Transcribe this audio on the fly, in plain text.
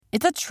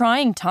It's a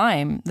trying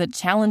time that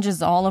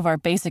challenges all of our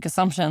basic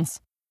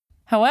assumptions.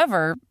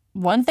 However,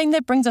 one thing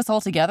that brings us all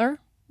together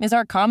is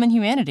our common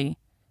humanity.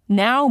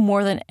 Now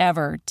more than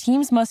ever,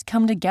 teams must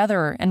come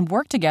together and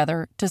work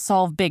together to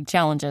solve big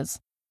challenges.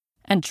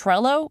 And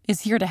Trello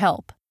is here to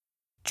help.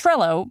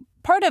 Trello,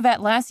 part of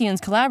Atlassian's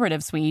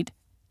collaborative suite,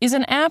 is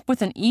an app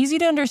with an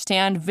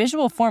easy-to-understand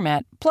visual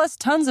format plus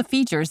tons of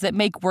features that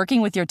make working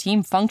with your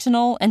team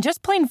functional and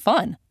just plain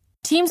fun.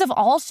 Teams of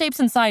all shapes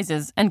and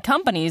sizes and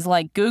companies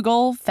like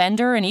Google,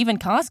 Fender, and even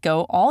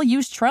Costco all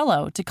use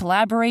Trello to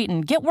collaborate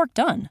and get work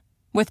done.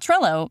 With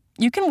Trello,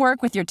 you can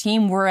work with your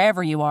team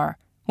wherever you are,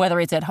 whether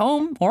it's at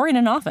home or in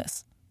an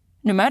office.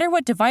 No matter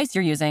what device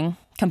you're using,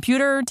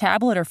 computer,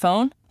 tablet, or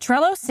phone,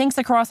 Trello syncs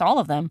across all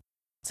of them,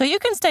 so you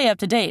can stay up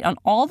to date on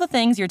all the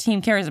things your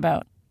team cares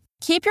about.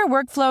 Keep your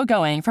workflow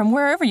going from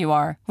wherever you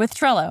are with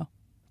Trello.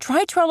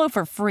 Try Trello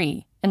for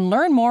free and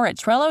learn more at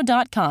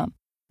Trello.com.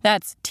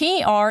 That's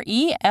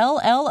Trello.com.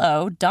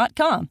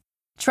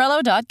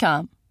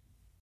 Trello.com.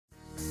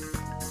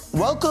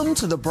 Welcome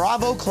to the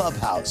Bravo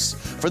Clubhouse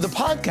for the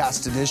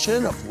podcast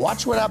edition of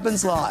Watch What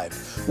Happens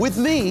Live with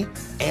me,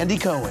 Andy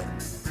Cohen.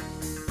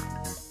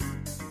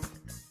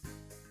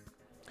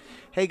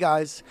 Hey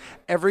guys,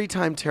 every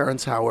time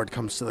Terrence Howard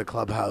comes to the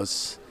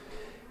clubhouse,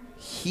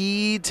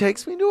 he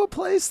takes me to a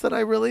place that I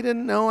really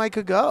didn't know I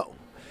could go.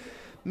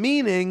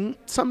 Meaning,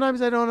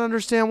 sometimes I don't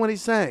understand what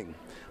he's saying,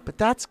 but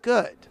that's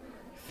good.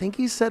 I think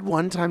he said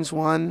 1 times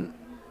 1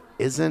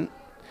 isn't.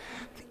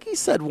 I think he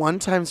said 1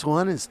 times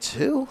 1 is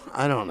 2.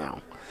 I don't know.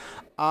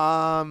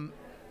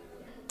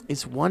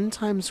 Is 1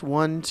 times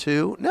 1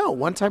 2? No,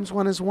 1 times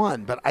 1 is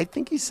 1, but I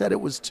think he said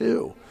it was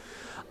 2.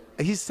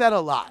 He said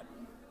a lot,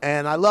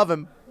 and I love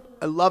him.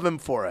 I love him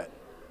for it.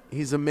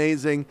 He's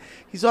amazing.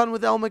 He's on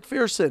with Elle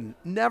Macpherson.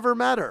 Never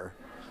met her.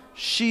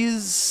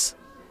 She's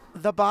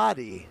the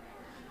body.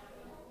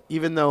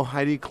 Even though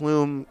Heidi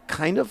Klum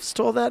kind of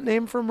stole that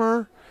name from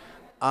her,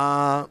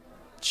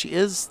 she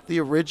is the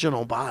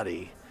original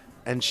body,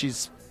 and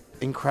she's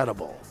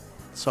incredible.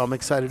 So I'm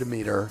excited to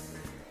meet her.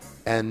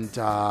 And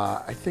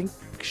I think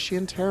she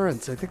and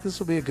Terrence, I think this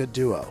will be a good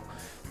duo.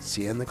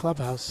 See you in the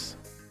clubhouse.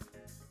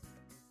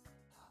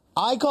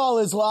 I call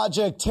his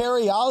logic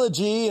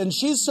Terriology, and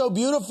she's so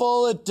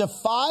beautiful it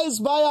defies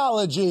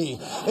biology.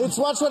 It's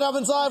Watch What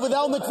Happens Live with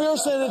Elle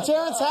Macpherson and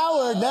Terrence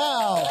Howard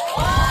now.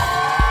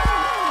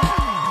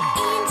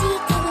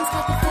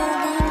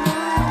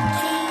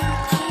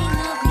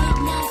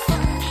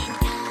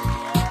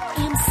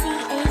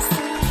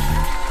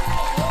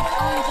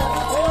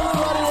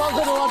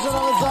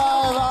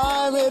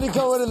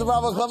 In the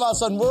Bravo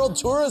Clubhouse on World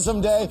Tourism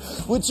Day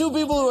with 2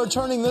 people who are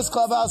turning this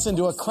clubhouse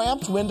into a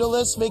cramped,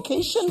 windowless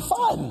vacation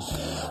fun.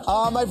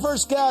 My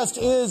first guest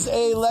is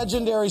a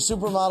legendary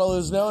supermodel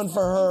who's known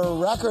for her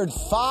record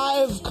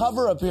 5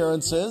 cover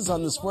appearances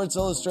on the Sports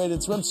Illustrated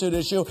swimsuit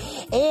issue.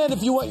 And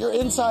if you want your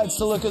insides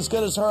to look as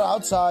good as her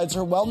outsides,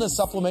 her wellness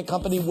supplement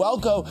company,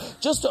 Welco,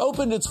 just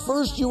opened its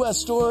first U.S.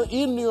 store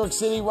in New York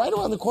City, right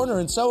around the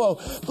corner in Soho.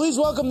 Please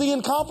welcome the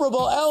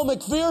incomparable Elle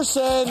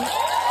Macpherson.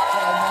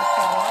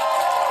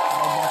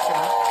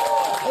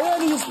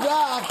 And he's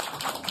back.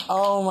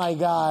 Oh my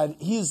God.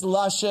 He's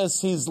luscious.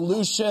 He's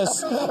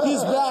Lucius.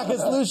 He's back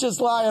as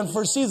Lucius Lyon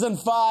for season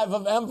 5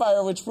 of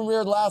Empire, which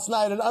premiered last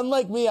night. And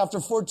unlike me,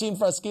 after 14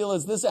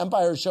 Fresquillas, this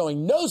Empire is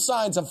showing no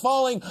signs of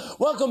falling.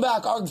 Welcome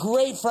back, our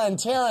great friend,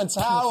 Terrence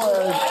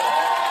Howard.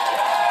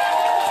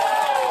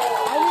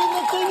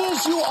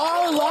 You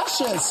are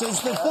luscious,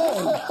 is the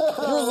thing.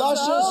 You're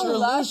luscious, you're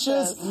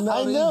luscious. No,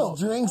 I know. These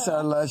drinks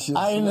are luscious.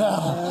 I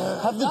know.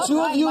 Have the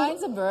two of you...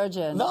 Mine's a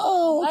virgin.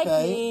 No, okay.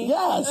 Like me.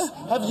 Yes.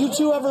 Have you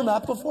two ever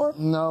met before?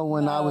 No,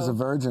 when I was a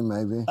virgin,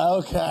 maybe.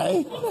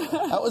 Okay.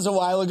 That was a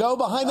while ago.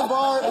 Behind the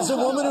bar is a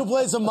woman who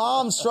plays a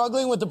mom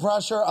struggling with the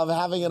pressure of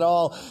having it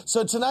all.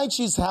 So tonight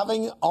she's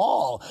having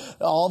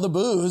all the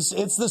booze.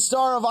 It's the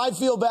star of I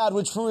Feel Bad,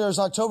 which premieres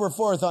October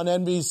 4th on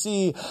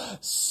NBC.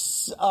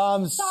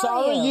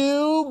 Sorry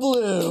You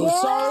Blue.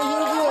 Yeah. Sorry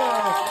You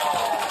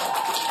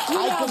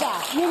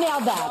Blue. You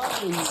nailed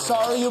that.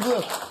 Sorry You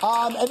Blue.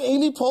 And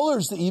Amy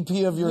Poehler's the EP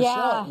of your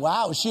show.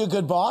 Wow. Is she a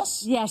good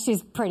boss? Yeah,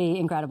 she's pretty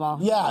incredible.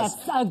 Yes.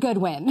 That's a good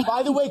win.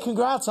 By the way,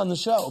 congrats on the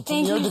show.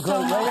 Thank you Premiered to so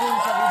great much.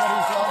 ratings.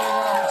 Everybody's loving it.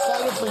 I'm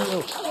excited for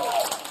you.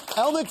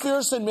 Elle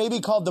Macpherson may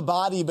be called the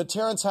body, but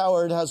Terrence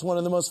Howard has one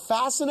of the most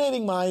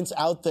fascinating minds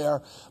out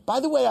there. By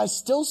the way, I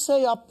still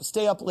stay up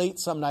late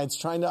some nights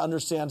trying to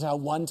understand how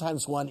 1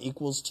 times 1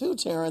 equals 2,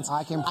 Terrence.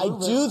 I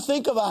do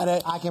think about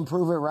it. I can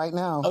prove it right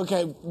now.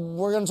 Okay,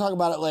 we're going to talk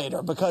about it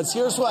later, because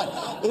here's what.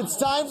 It's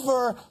time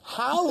for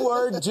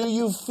Howard Do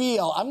You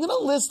Feel? I'm going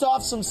to list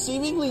off some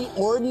seemingly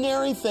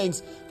ordinary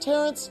things.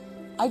 Terrence,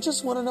 I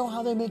just want to know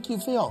how they make you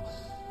feel.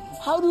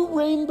 How do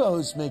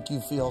rainbows make you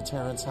feel,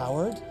 Terrence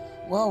Howard?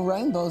 Well,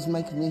 rainbows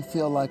make me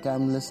feel like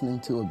I'm listening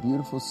to a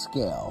beautiful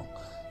scale.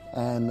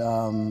 And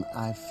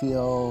I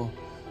feel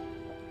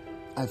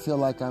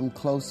like I'm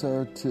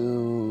closer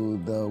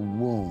to the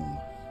womb.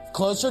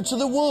 Closer to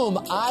the womb.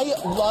 I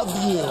love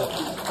you.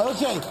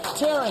 Okay,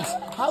 Terrence,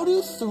 how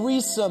do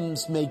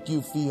threesomes make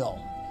you feel?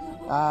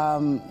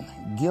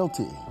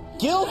 Guilty.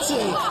 Guilty.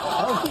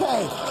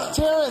 Okay.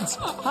 Terrence,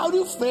 how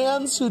do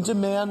fans who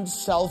demand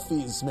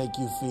selfies make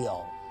you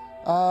feel?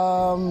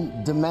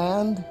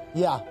 Demand?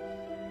 Yeah.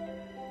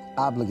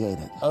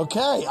 Obligated.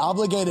 Okay,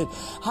 obligated.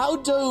 How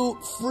do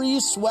free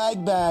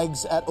swag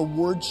bags at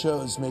award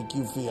shows make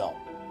you feel?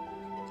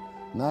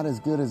 Not as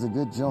good as a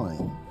good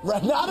joint.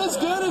 Right, not as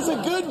good as a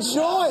good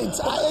joint.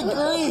 I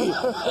agree.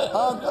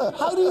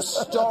 How do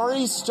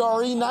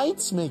starry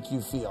nights make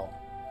you feel?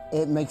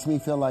 It makes me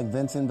feel like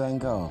Vincent van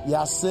Gogh.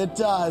 Yes, it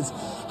does.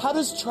 How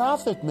does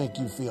traffic make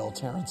you feel,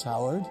 Terrence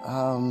Howard?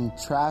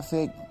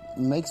 Traffic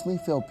makes me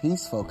feel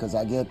peaceful because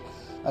I get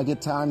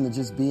time to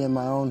just be in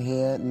my own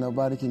head.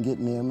 Nobody can get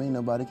near me.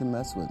 Nobody can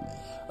mess with me.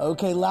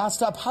 Okay,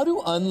 last up, how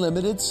do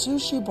unlimited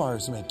sushi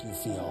bars make you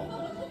feel?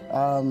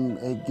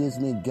 It gives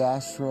me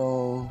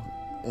gastro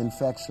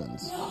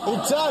infections.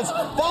 It does.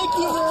 Thank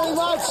you very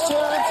much,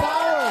 Terrence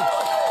Howard.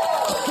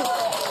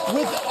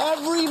 With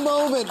every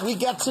moment, we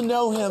get to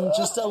know him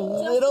just a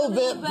little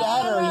bit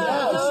better.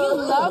 Yes. You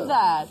love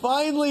that.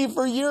 Finally,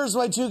 for years,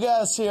 my two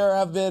guests here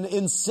have been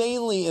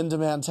insanely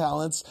in-demand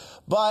talents.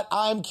 But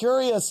I'm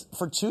curious,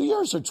 for 2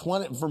 years or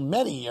for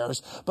many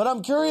years, but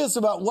I'm curious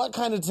about what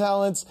kind of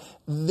talents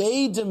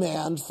they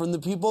demand from the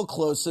people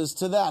closest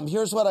to them.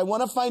 Here's what I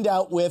want to find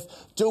out with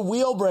the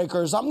Wheel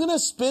Breakers. I'm going to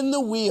spin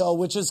the wheel,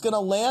 which is going to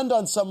land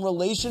on some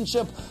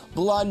relationship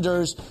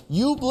blunders.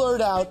 You blurt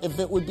out if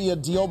it would be a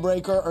deal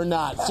breaker or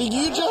not. So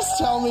you just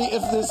tell me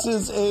if this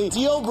is a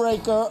deal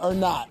breaker or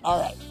not. All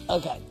right.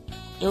 Okay.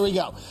 Here we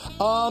go.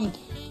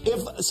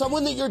 If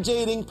someone that you're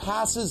dating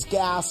passes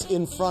gas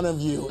in front of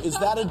you, is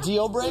that a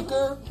deal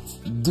breaker?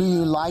 Do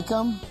you like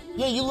them?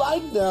 Yeah, you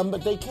like them,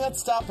 but they can't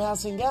stop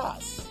passing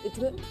gas.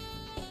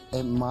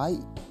 It might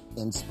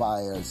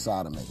inspire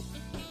sodomy.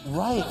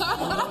 Right.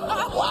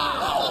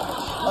 Wow.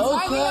 Okay.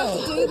 Why do we have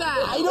to do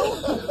that? I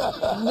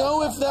don't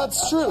know if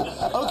that's true.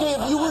 Okay,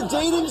 if you were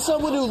dating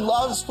someone who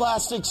loves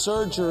plastic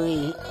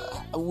surgery,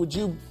 would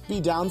you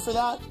be down for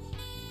that?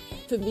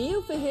 For me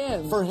or for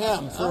him? For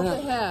him. For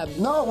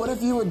him. No, what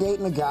if you were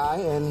dating a guy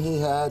and he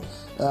had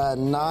a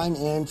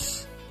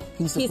 9-inch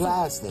piece of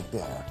plastic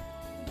there?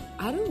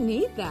 I don't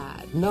need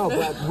that. No,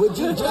 but would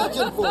you judge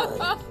him for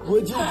it?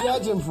 Would you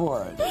judge him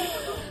for it?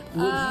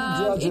 Would you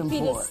judge him if he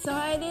for it?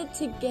 decided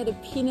to get a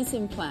penis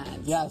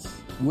implant. Yes.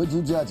 Would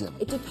you judge him?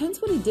 It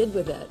depends what he did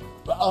with it.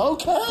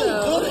 Okay,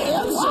 good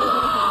answer.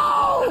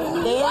 Wow.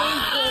 Very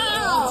good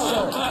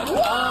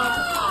answer.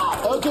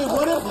 Okay,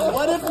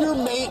 what if your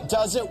mate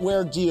doesn't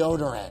wear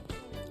deodorant?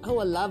 Oh,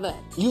 I love it.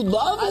 You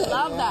love it? I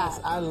love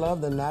that. I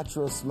love the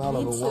natural smell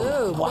Me of a too.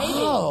 woman.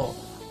 Wow.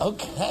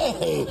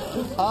 Okay.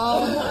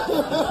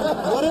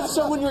 What if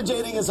someone you're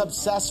dating is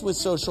obsessed with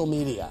social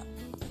media?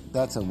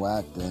 That's a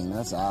whack thing.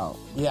 That's out.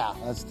 Yeah.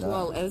 That's done.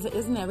 Well,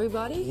 isn't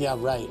everybody? Yeah,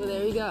 right. Well,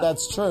 there you go.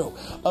 That's true.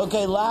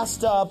 Okay,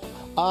 last up,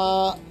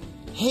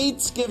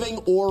 hates giving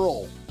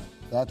oral.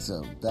 That's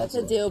a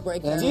deal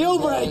breaker. Deal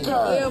breaker.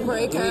 Deal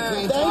breaker.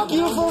 Thank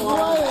you for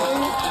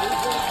playing.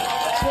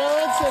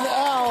 Terrence and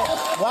Elle.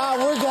 Wow,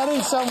 we're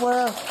getting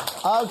somewhere.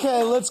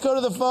 Okay, let's go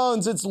to the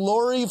phones. It's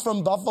Lori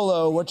from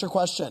Buffalo. What's your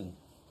question?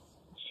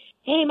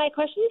 Hey, my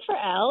question is for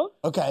Elle.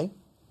 Okay.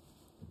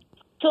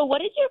 So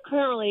what is your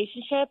current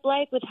relationship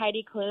like with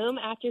Heidi Klum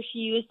after she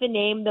used the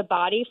name The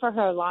Body for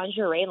her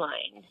lingerie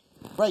line?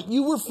 Right,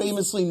 you were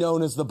famously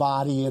known as The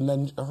Body, and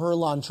then her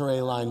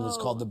lingerie line was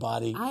called The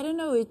Body. I don't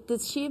know.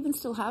 Does she even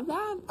still have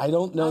that? I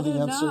don't know the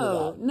answer to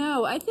that.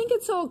 No, I think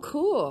it's all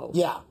cool.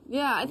 Yeah.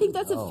 Yeah, I think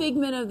that's a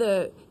figment of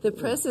the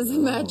press's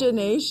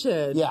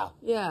imagination. Yeah.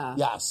 Yeah.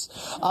 Yes.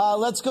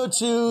 Let's go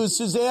to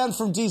Suzanne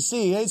from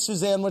D.C. Hey,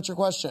 Suzanne, what's your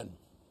question?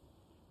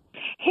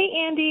 Hey,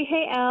 Andy.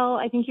 Hey, Elle.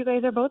 I think you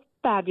guys are both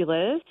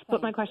fabulous,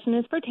 but my question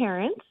is for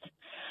Terrence.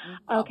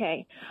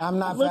 Okay. I'm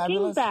not Looking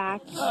fabulous?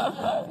 back,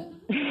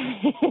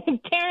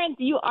 Terrence,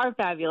 you are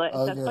fabulous.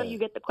 Okay. That's why you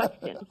get the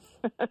question.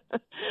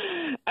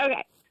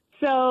 Okay.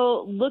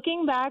 So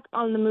looking back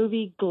on the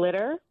movie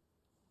Glitter,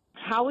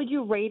 how would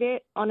you rate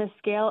it on a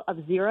scale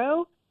of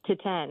 0 to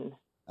 10?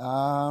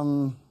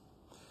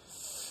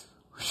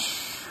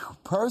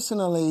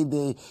 Personally,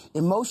 the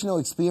emotional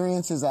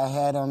experiences I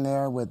had on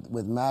there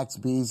with Max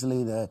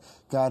Beasley, the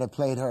guy that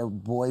played her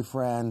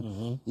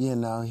boyfriend, you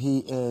know, he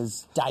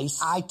is... Dice.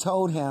 I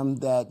told him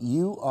that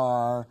you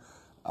are...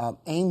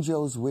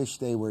 angels wish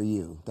they were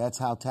you. That's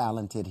how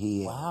talented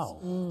he is.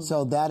 Wow.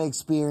 So that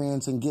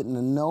experience and getting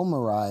to know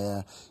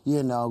Mariah,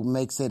 you know,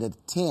 makes it a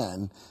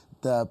 10.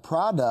 The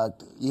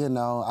product, you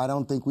know, I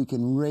don't think we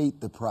can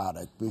rate the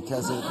product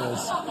because it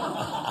was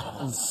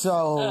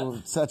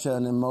such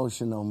an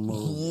emotional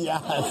movie.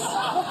 Yes.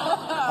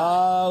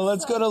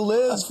 Let's go to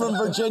Liz from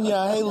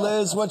Virginia. Hey,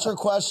 Liz, what's your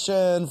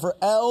question for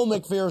Elle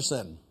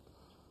Macpherson?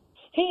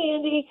 Hey,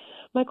 Andy.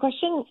 My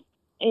question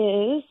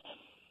is,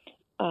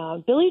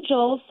 Billy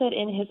Joel said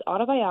in his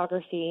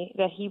autobiography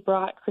that he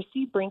brought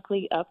Chrissy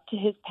Brinkley up to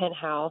his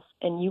penthouse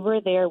and you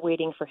were there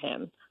waiting for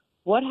him.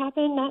 What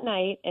happened that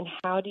night, and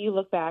how do you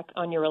look back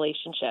on your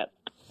relationship?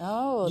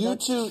 Oh, You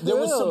that's two, true. there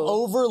was some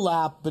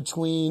overlap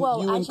between you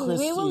and actually,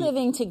 Christy. we were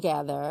living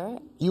together.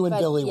 You and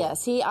Billy were.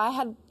 Yes, I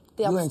had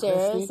the You and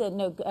upstairs.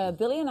 Christy?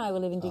 Billy and I were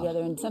living together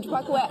in Central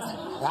Park West.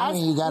 I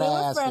mean, you gotta we were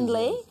ask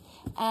friendly, this.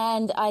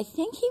 and I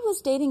think he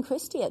was dating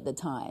Christy at the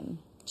time,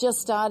 just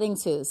starting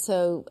to.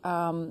 So,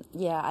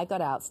 I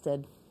got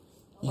ousted.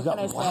 What can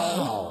I say?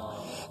 Wow.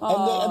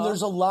 And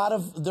there's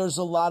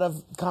a lot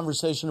of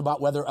conversation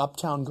about whether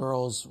Uptown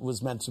Girls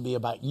was meant to be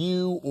about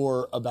you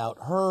or about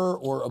her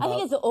or about. I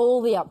think it's all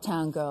the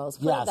Uptown Girls.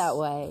 Put Yes. it that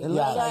way. It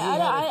looks like he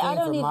had a I thing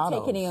don't for need to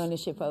models. take any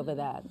ownership over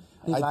that.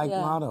 He liked Yeah.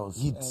 models.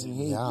 He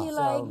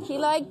He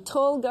liked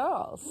tall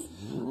girls.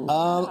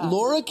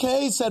 Laura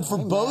Kay said, for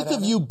I'm both mad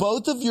of at you,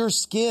 both of your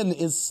skin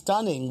is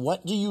stunning.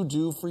 What do you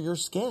do for your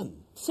skin?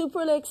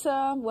 Super Elixir,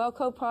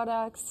 Wellco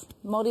products,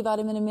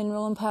 multivitamin and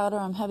mineral and powder.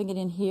 I'm having it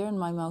in here in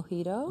my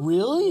mojito.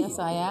 Really? Yes,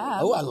 I am.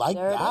 Oh, I like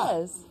there that.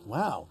 There it is.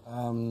 Wow.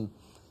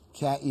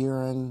 Cat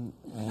urine.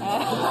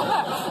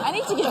 I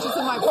need to get you some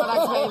of my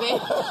products, baby.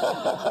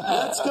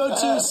 Let's go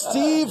to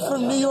Steve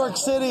from New York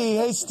City.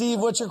 Hey, Steve,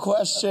 what's your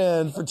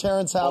question for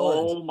Terrence Howard?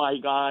 Oh, my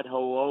God.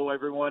 Hello,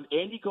 everyone.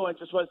 Andy Cohen,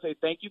 just want to say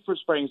thank you for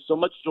spreading so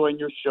much joy in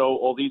your show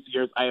all these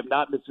years. I have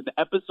not missed an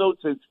episode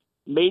since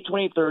May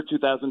 23rd,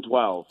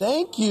 2012.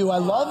 Thank you. I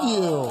love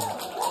you.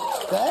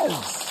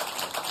 Thanks.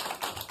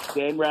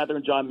 Dan Rather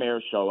and John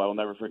Mayer's show. I will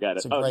never forget it.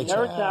 It's a great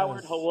Terrence show.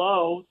 Howard,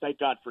 hello. Thank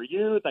God for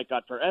you. Thank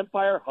God for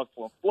Empire,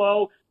 Hustle and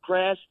Flow,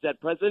 Crash, Dead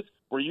Presidents.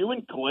 Were you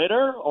in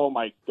Glitter? Oh,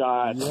 my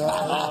God.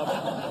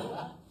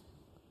 Yeah.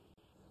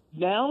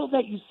 Now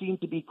that you seem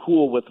to be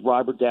cool with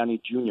Robert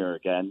Downey Jr.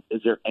 again,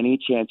 is there any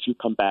chance you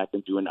come back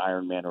and do an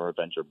Iron Man or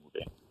Avenger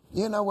movie?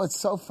 You know what's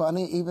so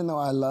funny? Even though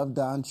I love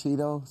Don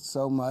Cheadle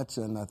so much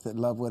and I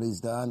love what he's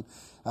done,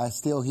 I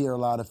still hear a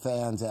lot of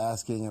fans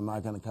asking, am I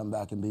going to come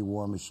back and be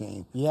War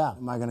Machine? Yeah.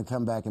 Am I going to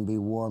come back and be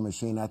War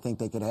Machine? I think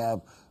they could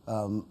have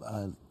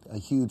a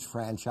huge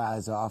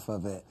franchise off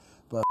of it,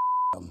 but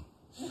them.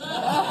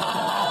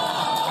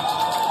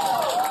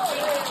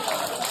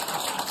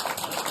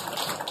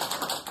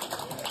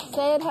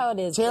 Say it how it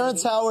is.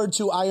 Terrence baby. Howard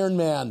to Iron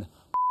Man.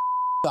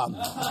 Them.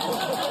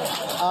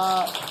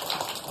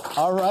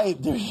 All right,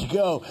 there you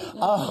go.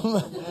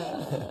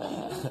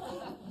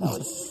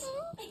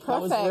 That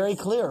was very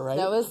clear, right?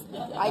 That was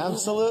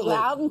Absolutely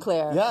loud and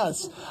clear.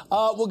 Yes.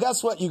 Well,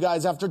 guess what, you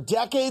guys? After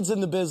decades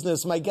in the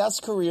business, my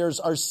guest careers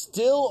are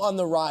still on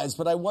the rise,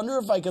 but I wonder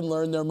if I can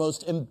learn their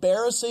most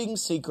embarrassing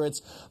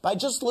secrets by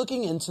just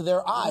looking into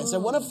their eyes. I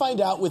want to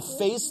find out with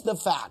Face the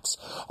Facts.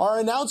 Our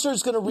announcer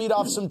is going to read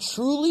off some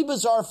truly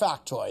bizarre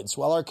factoids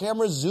while our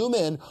cameras zoom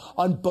in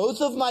on both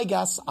of my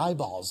guests'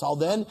 eyeballs. I'll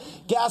then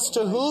guess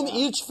to whom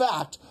each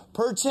fact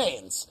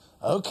pertains.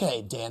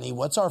 Okay, Danny,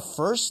 what's our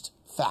first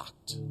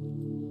fact?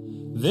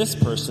 This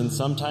person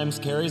sometimes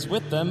carries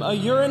with them a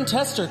urine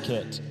tester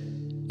kit.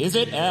 Is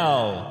it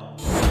Elle?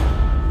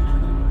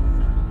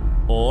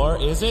 Or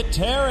is it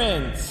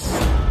Terrence?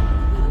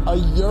 A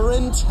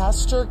urine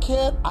tester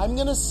kit? I'm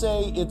going to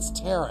say it's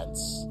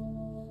Terrence.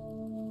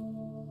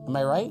 Am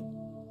I right?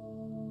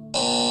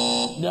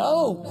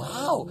 No.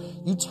 Wow.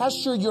 You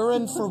test your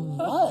urine for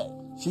what?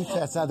 She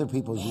tests other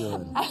people's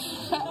urine.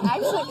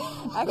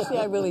 Actually,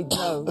 I really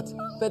don't.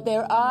 But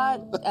there are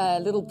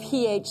little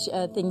pH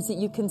things that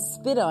you can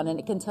spit on, and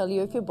it can tell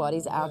you if your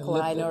body's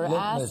alkaline or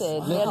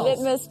acid.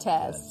 Litmus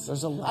test.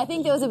 There's a lot. I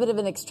think there was a bit of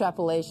an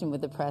extrapolation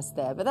with the press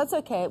there, but that's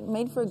okay. It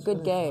made for a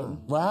good game.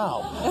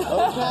 Wow.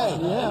 Okay.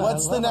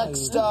 What's the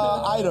next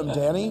item,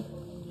 Danny?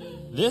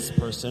 This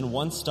person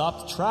once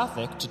stopped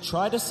traffic to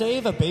try to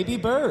save a baby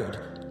bird.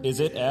 Is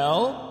it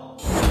Elle?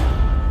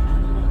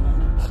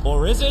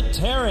 Or is it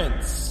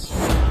Terrence?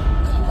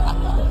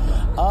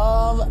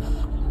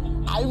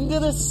 I'm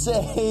going to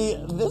say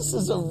this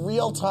is a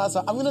real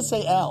toss-up. I'm going to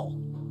say Elle.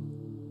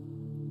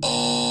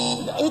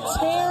 It's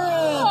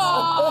Terrence!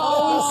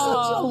 Oh, he's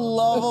such a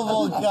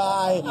lovable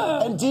guy.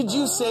 And did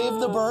you save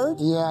the bird?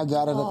 Yeah, I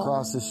got it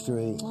across the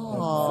street.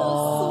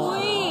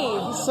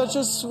 Sweet. He's such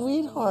a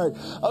sweetheart.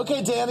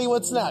 Okay, Danny,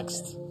 what's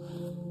next?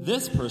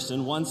 This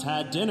person once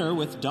had dinner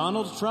with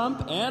Donald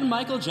Trump and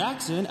Michael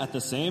Jackson at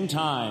the same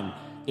time.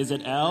 Is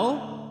it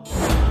Elle?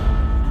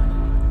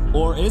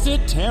 Or is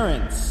it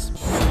Terrence?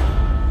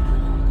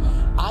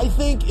 I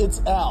think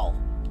it's Elle.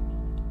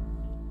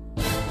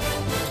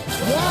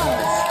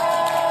 Yes!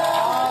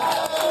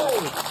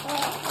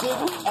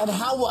 And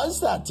how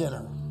was that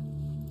dinner?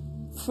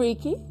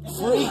 Freaky?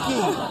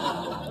 Freaky.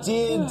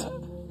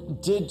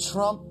 Did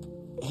Trump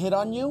hit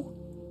on you?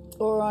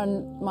 Or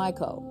on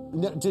Michael?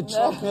 No, did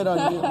Trump hit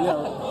on you?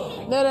 Yeah.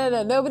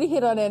 No. Nobody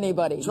hit on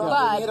anybody. Trump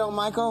but didn't hit on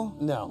Michael?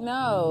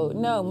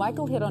 No.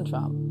 Michael hit on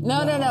Trump. No,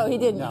 he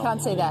didn't. No.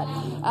 Can't say that.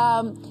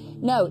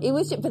 No, it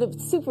was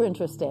super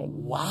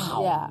interesting.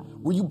 Wow. Yeah.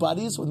 Were you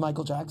buddies with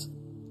Michael Jackson?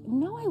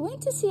 No, I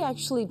went to see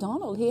actually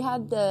Donald. He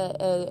had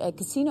a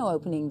casino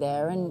opening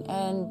there,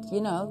 and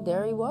you know,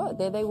 there he was.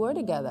 There they were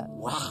together.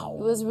 Wow.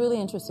 It was really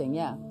interesting.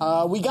 Yeah.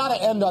 We got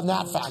to end on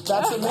that fact.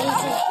 That's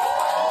amazing.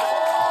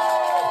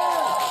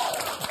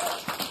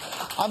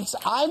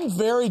 I'm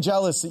very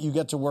jealous that you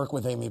get to work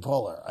with Amy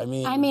Poehler. I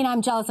mean,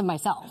 I'm jealous of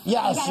myself.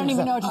 Yes, I don't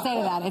even know what to say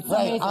to that. It's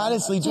amazing.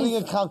 Honestly, doing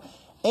a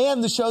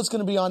and the show's going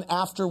to be on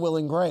after Will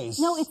and Grace.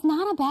 No, it's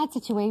not a bad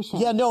situation.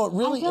 Yeah, no, it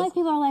really I feel like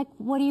people are like,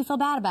 what do you feel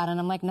bad about? And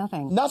I'm like,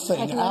 nothing.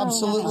 Nothing,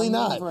 absolutely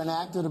not. For an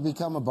actor to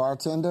become a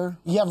bartender?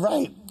 Yeah,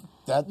 right.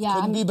 That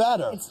couldn't be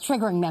better. It's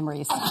triggering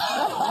memories.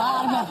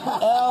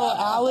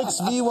 Alex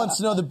V wants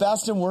to know the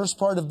best and worst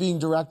part of being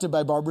directed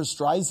by Barbra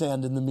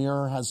Streisand in The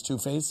Mirror Has Two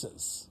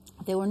Faces.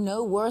 There were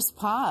no worst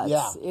parts.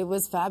 Yeah. It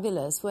was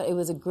fabulous. It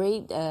was a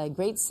great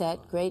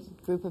set,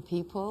 great group of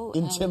people.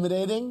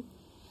 Intimidating?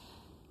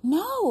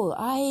 No,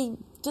 I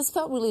just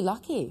felt really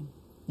lucky.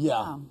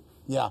 Yeah.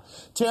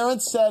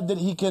 Terrence said that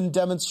he can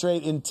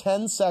demonstrate in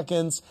 10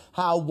 seconds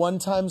how 1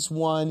 times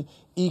 1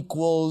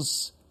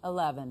 equals...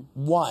 11.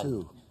 1.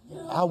 2.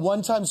 How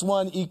 1 times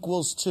 1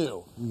 equals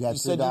 2. You got $2.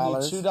 Said you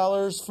need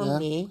 $2 from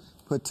me.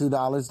 Put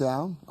 $2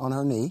 down on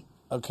her knee.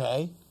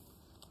 Okay.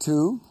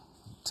 2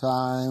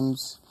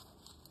 times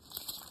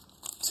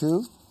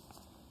 2.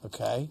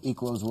 Okay.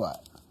 Equals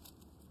what?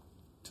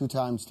 2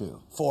 times 2.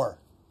 4.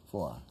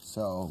 4.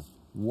 So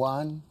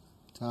 1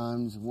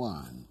 times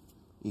 1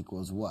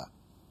 equals what?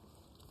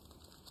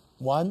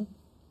 1.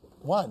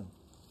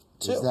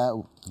 2. Is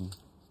that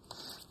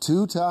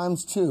 2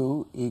 times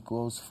 2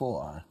 equals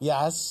 4?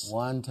 Yes.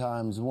 1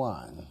 times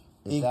 1.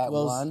 Is equals, that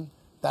 1?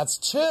 That's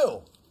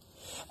 2.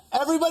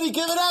 Everybody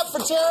give it up for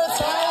Terrence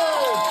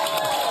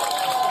Howard!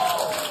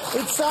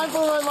 It's time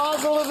for my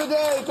nozzle of the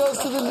day. It goes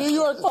to the New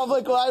York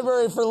Public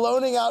Library for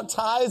loaning out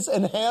ties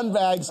and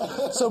handbags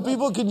so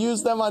people can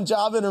use them on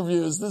job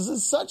interviews. This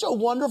is such a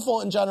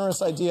wonderful and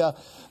generous idea.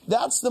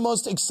 That's the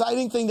most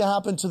exciting thing to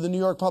happen to the New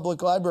York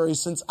Public Library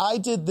since I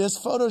did this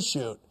photo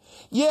shoot.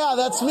 Yeah,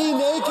 that's me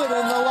naked in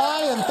the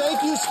lion.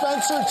 Thank you,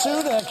 Spencer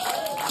Tunick,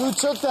 who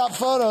took that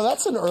photo.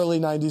 That's an early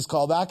 90s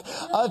callback.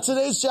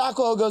 Today's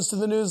Jackal goes to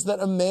the news that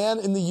a man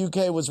in the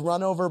UK was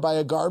run over by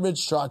a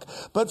garbage truck.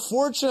 But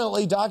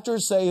fortunately,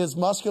 doctors say his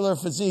muscular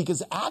physique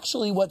is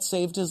actually what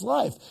saved his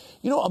life.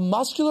 You know, a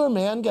muscular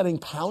man getting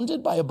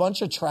pounded by a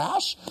bunch of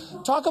trash?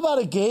 Talk about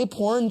a gay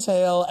porn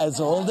tale as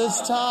old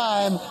as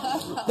time.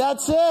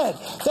 That's it.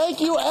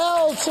 Thank you,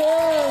 Elle,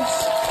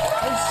 Terrence,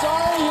 and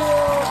sorry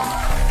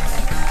you.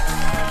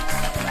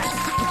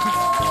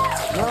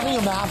 We're having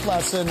a math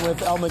lesson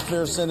with Elle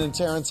Macpherson and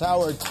Terrence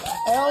Howard.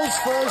 Elle's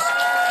first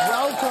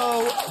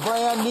Welco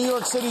brand New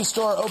York City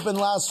store opened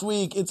last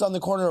week. It's on the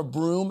corner of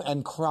Broome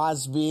and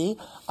Crosby.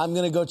 I'm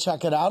going to go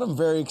check it out. I'm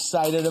very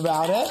excited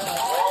about it.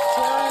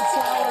 Terrence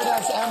Howard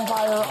has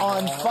Empire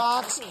on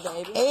Fox.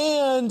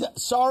 And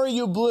Sorry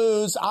You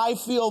Blues, I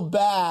Feel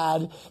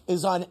Bad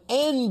is on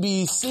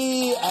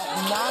NBC at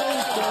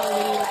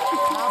 9:30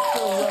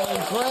 after Will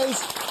and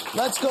Grace.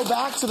 Let's go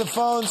back to the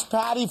phones.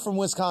 Patty from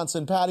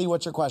Wisconsin. Patty,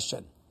 what's your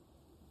question?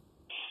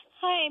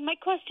 Hi, my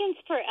question's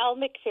for Elle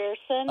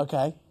Macpherson.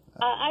 Okay.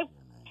 I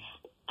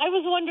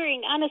was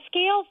wondering, on a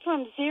scale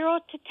from 0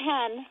 to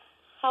 10,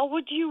 how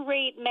would you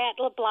rate Matt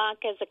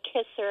LeBlanc as a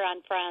kisser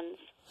on Friends?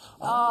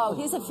 Oh,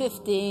 he's a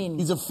 15.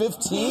 He's a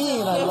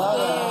 15. I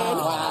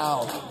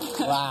love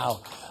it.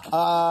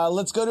 Wow.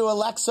 Let's go to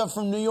Alexa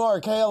from New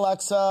York. Hey,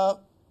 Alexa.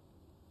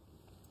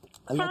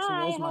 Alexa,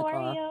 Hi, how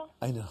are you?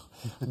 I know.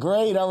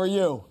 Great. How are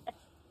you?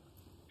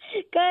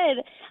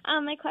 Good.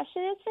 My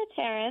question is for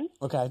Terrence.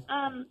 Okay.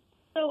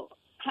 So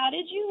how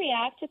did you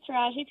react to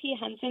Taraji P.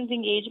 Henson's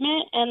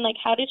engagement, and,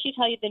 how did she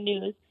tell you the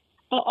news?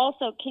 But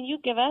also, can you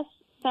give us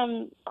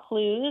some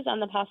clues on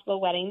the possible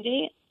wedding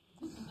date?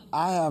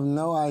 I have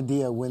no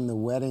idea when the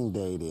wedding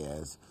date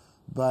is,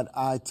 but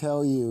I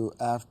tell you,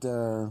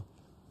 after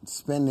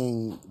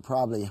spending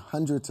probably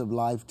hundreds of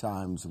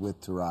lifetimes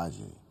with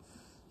Taraji,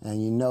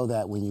 and you know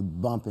that when you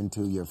bump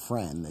into your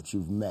friend that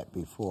you've met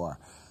before,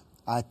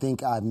 I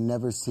think I've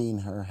never seen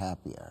her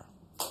happier.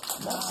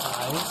 That's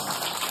nice.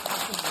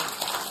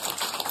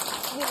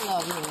 We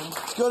love you.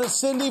 Let's go to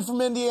Cindy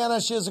from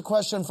Indiana. She has a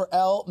question for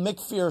Elle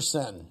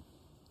Macpherson.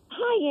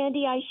 Hi,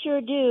 Andy. I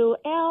sure do.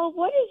 Elle,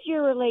 what is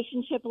your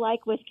relationship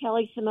like with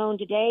Kelly Simone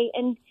today?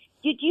 And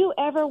did you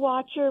ever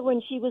watch her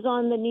when she was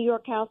on the New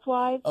York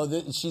Housewives? Oh,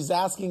 she's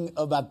asking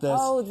about this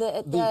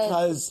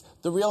because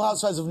the Real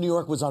Housewives of New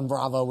York was on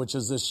Bravo, which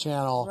is this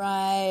channel.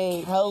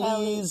 Right.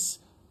 Kelly's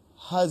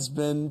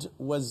husband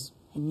was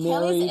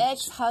married. Kelly's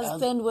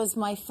ex-husband was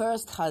my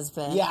first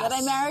husband. Yes. That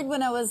I married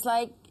when I was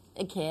a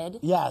kid.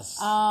 Yes.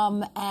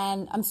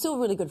 And I'm still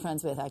really good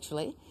friends with,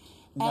 actually.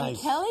 And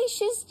Nice. Kelly,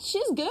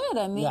 she's good.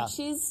 I mean,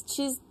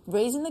 she's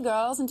raising the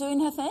girls and doing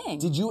her thing.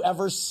 Did you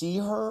ever see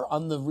her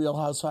on the Real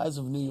Housewives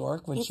of New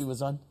York when she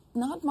was on?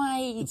 Not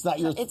my. It's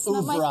not your. It's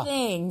oeuvre. not my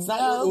thing. It's not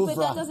your oeuvre.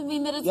 But that doesn't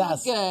mean that it's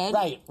not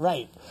good.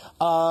 Right.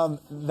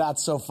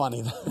 That's so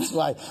funny. That's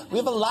why we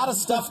have a lot of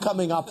stuff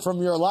coming up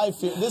from your life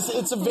here.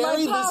 It's a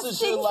very. My past this is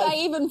things your life. I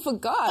even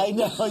forgot. I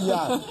know.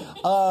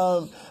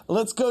 Yeah.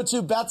 Let's go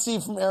to Betsy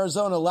from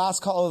Arizona.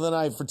 Last call of the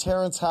night for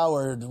Terrence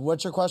Howard.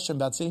 What's your question,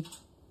 Betsy?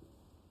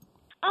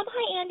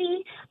 Hi,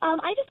 Andy.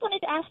 I just wanted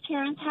to ask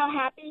Terrence how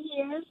happy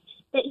he is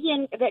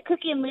that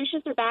Cookie and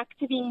Lucius are back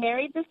to being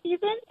married this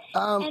season.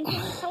 And can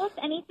you tell us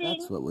anything?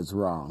 That's what was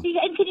wrong.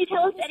 And can you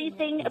tell us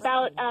anything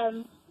about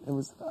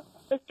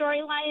the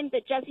storyline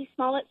that Jesse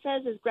Smollett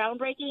says is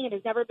groundbreaking and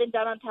has never been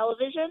done on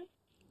television?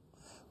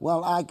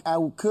 Well, I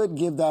could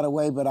give that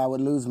away, but I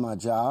would lose my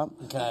job.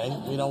 Okay,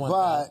 we don't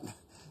want that.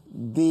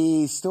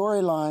 The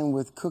storyline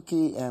with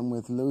Cookie and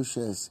with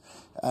Lucius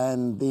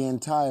and the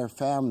entire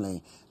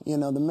family,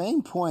 the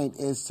main point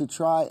is to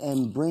try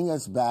and bring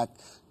us back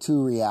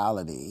to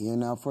reality.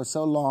 For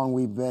so long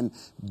we've been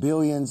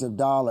billions of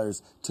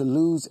dollars to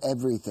lose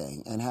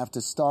everything and have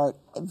to start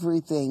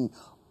everything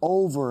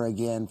over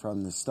again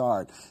from the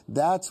start.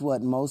 That's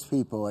what most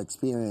people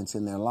experience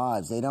in their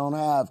lives. They don't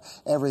have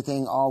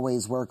everything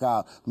always work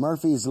out.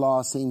 Murphy's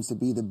Law seems to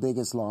be the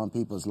biggest law in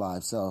people's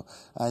lives. So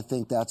I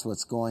think that's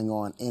what's going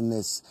on in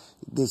this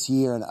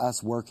year and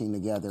us working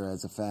together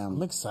as a family.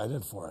 I'm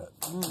excited for it.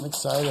 I'm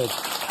excited.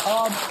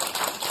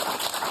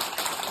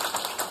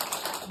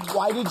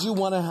 Why did you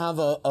want to have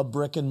a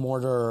brick and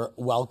mortar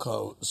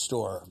Welco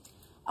store?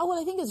 Oh, well,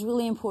 I think it's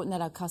really important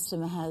that our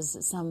customer has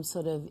some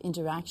sort of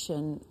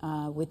interaction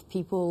with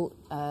people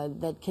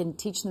that can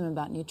teach them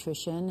about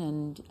nutrition.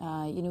 And,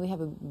 we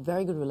have a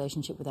very good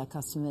relationship with our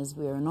customers.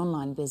 We're an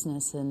online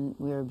business, and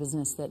we're a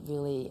business that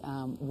really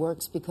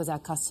works because our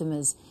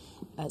customers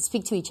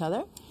speak to each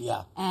other.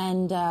 Yeah.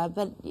 And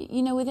but,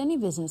 with any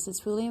business,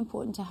 it's really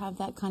important to have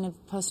that kind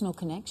of personal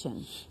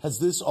connection. Has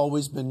this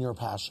always been your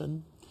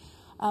passion?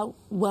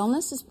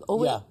 Wellness is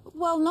always... Yeah.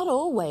 Well, not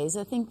always.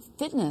 I think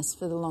fitness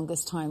for the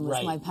longest time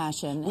was my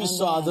passion. We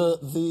saw the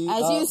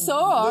as you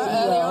saw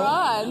earlier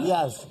on.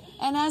 Yes.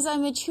 And as I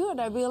matured,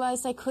 I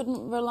realized I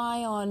couldn't rely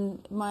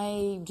on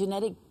my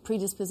genetic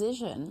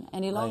predisposition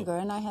any longer,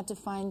 and I had to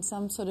find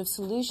some sort of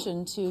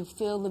solution to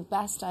feel the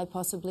best I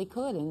possibly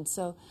could. And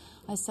so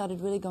I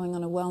started really going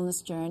on a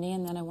wellness journey,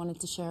 and then I wanted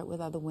to share it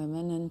with other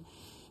women.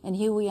 And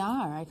here we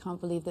are. I can't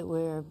believe that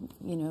we're,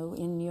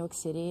 in New York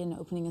City and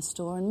opening a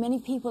store. And many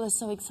people are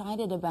so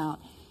excited about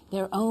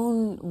their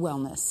own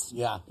wellness.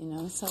 Yeah.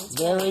 So it's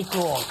very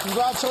cool.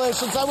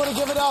 Congratulations. I want to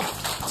give it up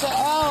to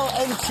Elle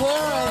and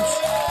Terrence.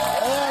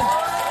 And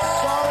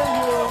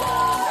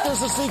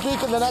there's a sneak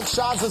peek of the next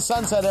Shahs of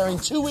Sunset airing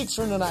 2 weeks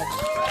from tonight.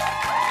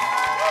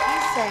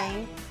 He's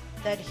saying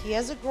that he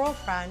has a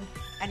girlfriend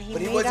and he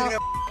But he made wasn't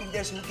out... even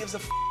there, so who gives a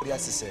what he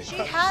has to say? She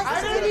has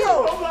I the didn't video.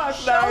 know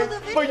last Show night, the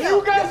video. but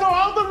you guys are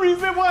all the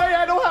reason why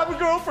I don't have a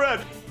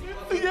girlfriend.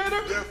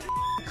 Theater? You're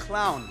a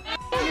clown.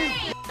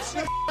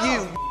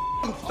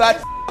 You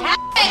fat.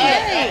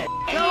 Hey!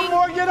 Tell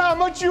Morgan how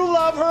much you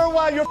love her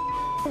while your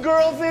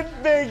girl's in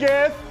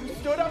Vegas. You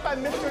stood up at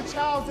Mr.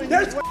 Chow's and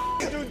There's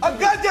a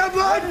goddamn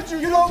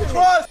line you don't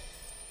cross.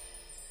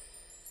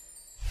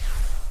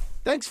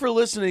 Thanks for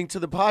listening to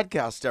the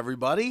podcast,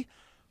 everybody.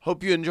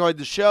 Hope you enjoyed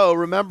the show.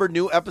 Remember,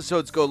 new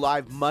episodes go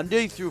live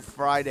Monday through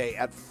Friday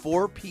at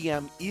 4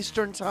 p.m.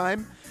 Eastern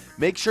Time.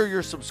 Make sure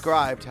you're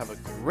subscribed. Have a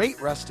great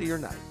rest of your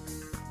night.